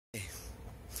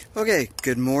Okay,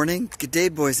 good morning, good day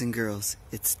boys and girls.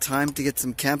 It's time to get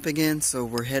some camping in, so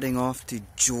we're heading off to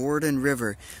Jordan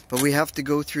River. But we have to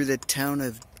go through the town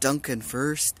of Duncan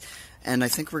first, and I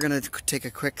think we're going to take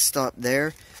a quick stop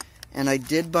there. And I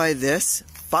did buy this.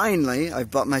 Finally,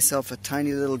 I've bought myself a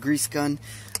tiny little grease gun.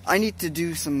 I need to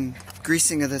do some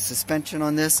greasing of the suspension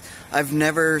on this.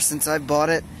 Since I bought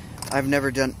it, I've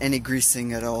never done any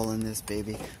greasing at all in this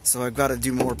baby. So I've got to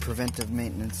do more preventive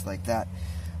maintenance like that.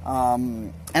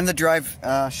 And the drive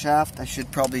shaft, I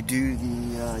should probably do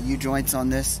the U-joints on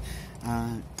this,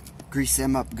 grease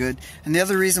them up good. And the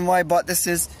other reason why I bought this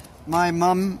is my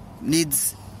mom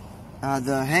needs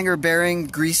the hanger bearing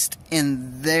greased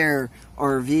in their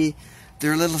RV.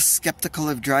 They're a little skeptical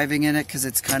of driving in it because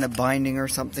it's kind of binding or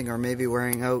something, or maybe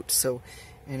wearing out. So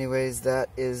anyways, that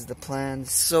is the plan.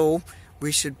 So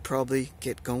we should probably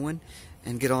get going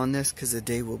and get on this because the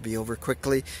day will be over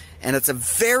quickly. And it's a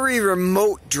very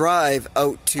remote drive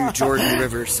out to Jordan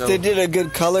River. So they did a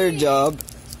good color job.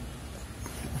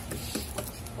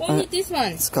 Only this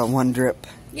one. It's got one drip.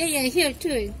 Yeah, here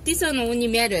too. This one only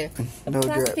matter. No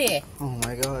plastic. Drip. Oh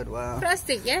my god, wow.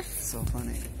 Plastic, yeah? So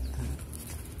funny.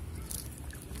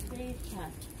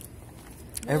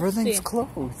 Everything's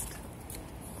closed.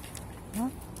 Huh?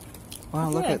 Wow,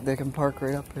 look at, they can park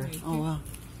right up here. Oh wow.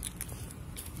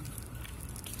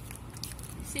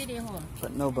 City Hall.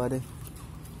 But nobody.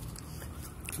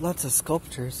 Lots of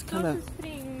sculptures. Kind of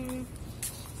spring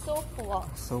sofa.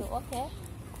 So okay.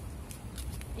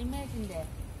 Imagine that.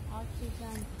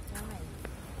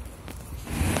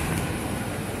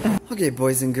 Okay,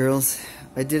 boys and girls,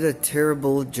 I did a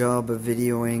terrible job of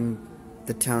videoing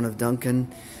the town of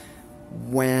Duncan.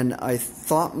 When I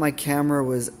thought my camera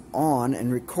was on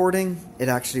and recording, it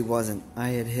actually wasn't. I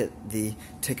had hit the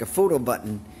take a photo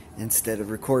button instead of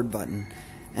record button.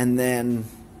 And then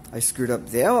I screwed up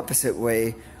the opposite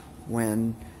way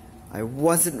when I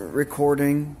wasn't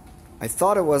recording. I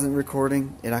thought it wasn't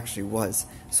recording, it actually was.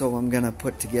 So I'm gonna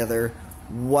put together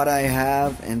what I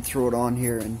have and throw it on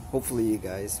here, and hopefully you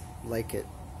guys like it.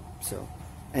 So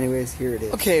anyways, here it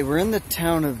is. Okay, we're in the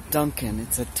town of Duncan.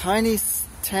 It's a tiny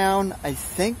town, I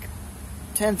think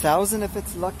 10,000 if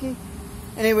it's lucky.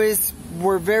 Anyways,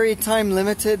 we're very time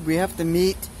limited. We have to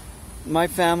meet my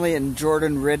family in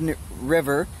Jordan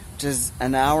River, which is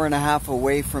an hour and a half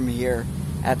away from here,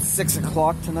 at 6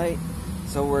 o'clock tonight.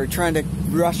 So we're trying to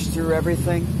rush through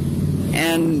everything.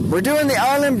 And we're doing the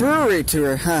Island Brewery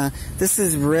tour. This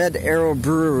is Red Arrow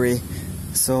Brewery.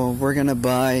 So we're gonna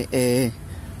buy a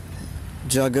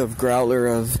jug of growler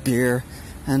of beer.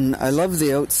 And I love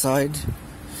the outside.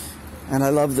 And I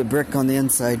love the brick on the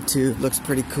inside too. It looks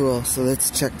pretty cool. So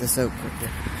let's check this out quickly.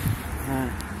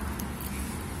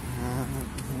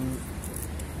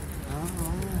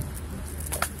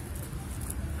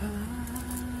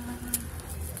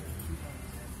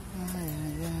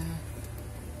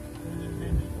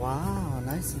 Wow,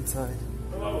 nice inside.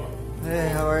 Hello. Hey,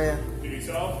 how are you? Good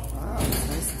yourself? Wow,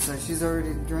 nice inside. She's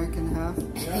already drank in half?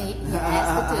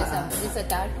 Yeah. It's a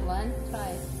dark one.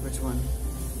 Try. Which one?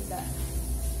 That.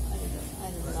 I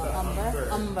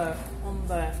don't know.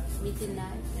 Umber.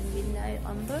 Midnight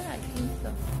umber, I think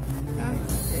so.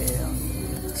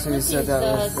 Yeah. So you said that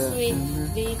was the sweet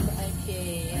beef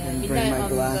IPA. Bring my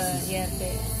umber. glasses. Yeah,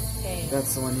 okay.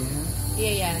 That's the one you have?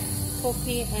 Yeah.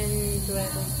 Coffee and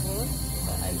dragon fruit.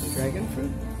 Dragon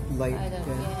fruit? Light, I don't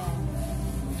know.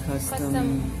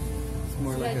 custom. It's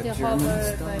more like a German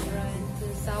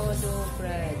style. Sourdough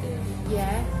bread.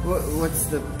 Yeah. What's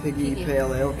the piggy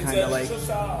pale ale kind of like? It's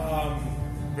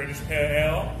just British pale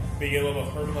ale. They get a little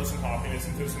herbalist and hoppiness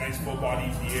into this nice full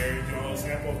body beer. Do you want a little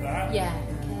sample of that? Yeah.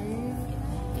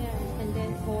 And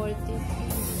then pour this.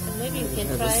 Maybe you can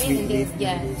try it. And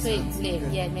then, sweet leaf.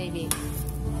 Yeah, maybe.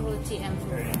 Fruity and fruit.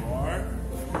 There you are.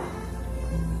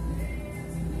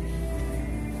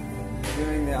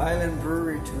 Doing the Island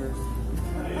Brewery tours.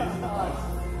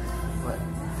 What?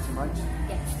 Too much?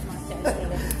 Yeah, too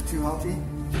much. Too healthy?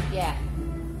 Yeah.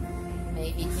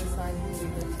 Maybe this one.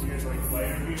 You guys like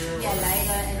lighter beer? Yeah,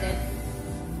 lighter and then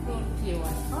pure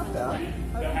one. Not bad.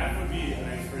 The half would be a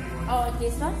nice pretty one. Oh,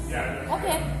 this one? Yeah.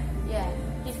 Okay. Yeah,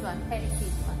 this one. Take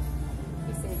this one.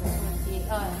 This is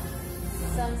the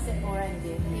sunset orange.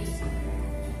 You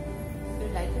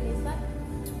like this one?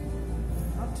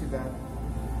 Not too bad.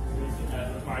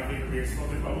 My favorite beer,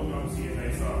 smoking bubble gum, see a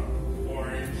nice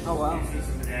orange. Oh wow.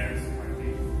 Some bananas.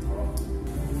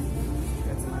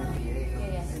 That's an IPA.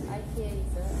 Yeah. IPA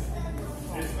is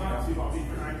It's not too healthy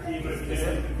for an IPA, but it's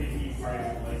like the biggie price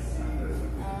like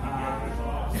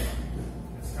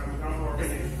it's come more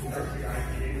organic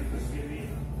IPA with the skinny.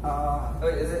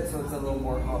 Is it? So it's a little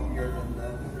more hoppier than the...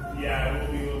 Yeah, it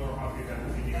will be a little more hoppier than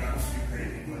the biggie.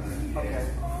 Okay.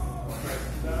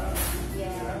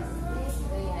 Yeah.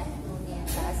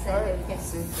 Alright.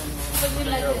 But we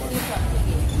like the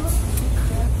tea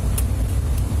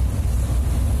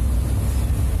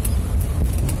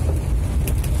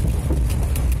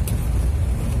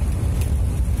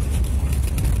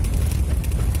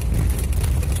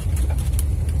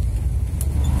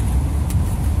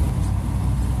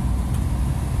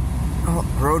Oh,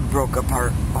 road broke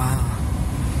apart. Wow.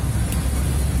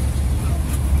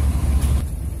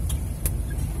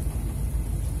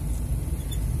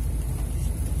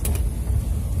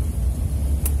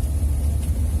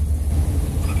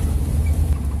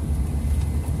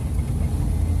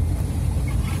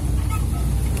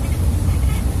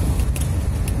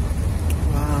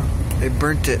 Wow. They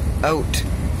burnt it out.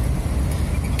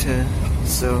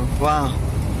 So, wow.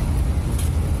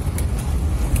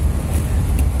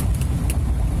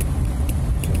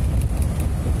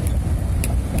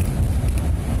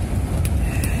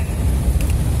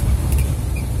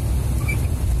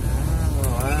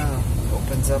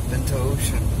 Up into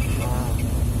ocean. Wow.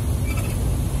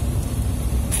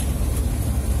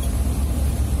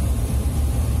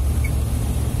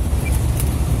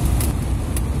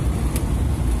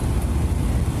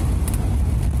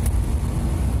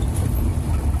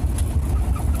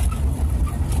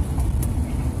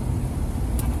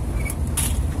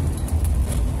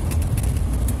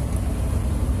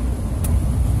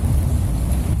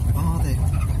 Oh, they're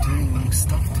doing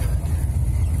stuff to it.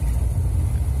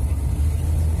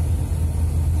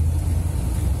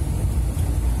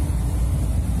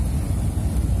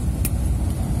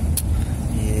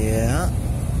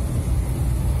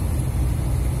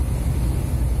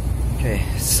 Okay,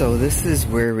 so this is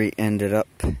where we ended up,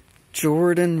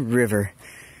 Jordan River.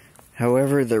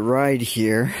 However, the ride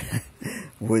here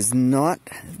was not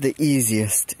the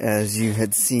easiest, as you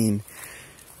had seen.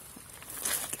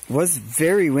 It was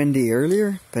very windy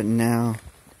earlier, but now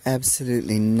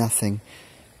absolutely nothing.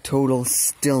 Total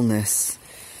stillness.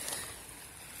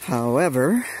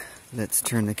 However, let's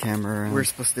turn the camera around. We're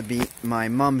supposed to beat my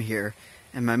mom here,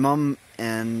 and my mom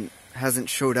hasn't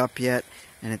showed up yet.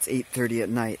 And it's 8:30 at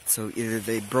night, so either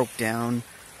they broke down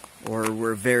or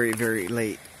we're very, very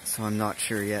late, so I'm not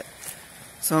sure yet.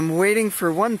 So I'm waiting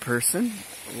for one person,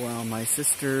 while my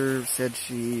sister said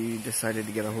she decided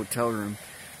to get a hotel room.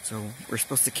 So we're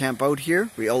supposed to camp out here,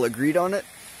 we all agreed on it,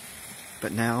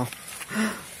 but now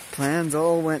plans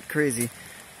all went crazy.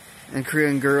 And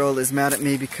Korean girl is mad at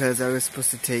me because I was supposed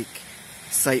to take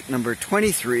site number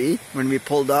 23 when we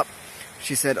pulled up.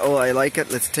 She said, oh, I like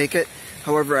it, let's take it.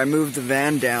 However, I moved the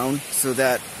van down so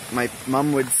that my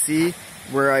mom would see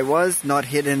where I was, not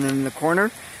hidden in the corner.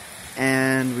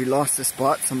 And we lost the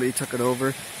spot. Somebody took it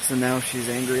over. So now she's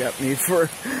angry at me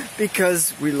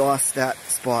because we lost that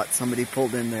spot. Somebody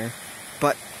pulled in there.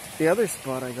 But the other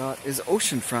spot I got is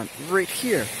oceanfront right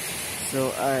here.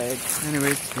 So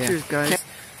anyways, yeah. Cheers guys.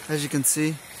 As you can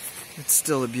see, it's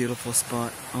still a beautiful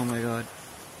spot. Oh my god.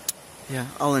 Yeah,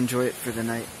 I'll enjoy it for the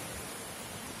night.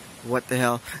 What the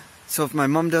hell. So if my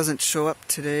mom doesn't show up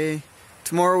today,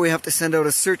 tomorrow we have to send out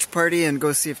a search party and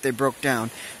go see if they broke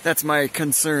down. That's my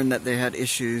concern, that they had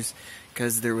issues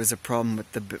because there was a problem with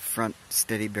the front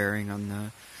steady bearing on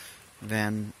the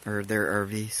van or their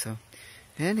RV. So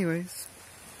anyways,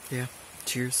 yeah,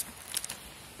 cheers.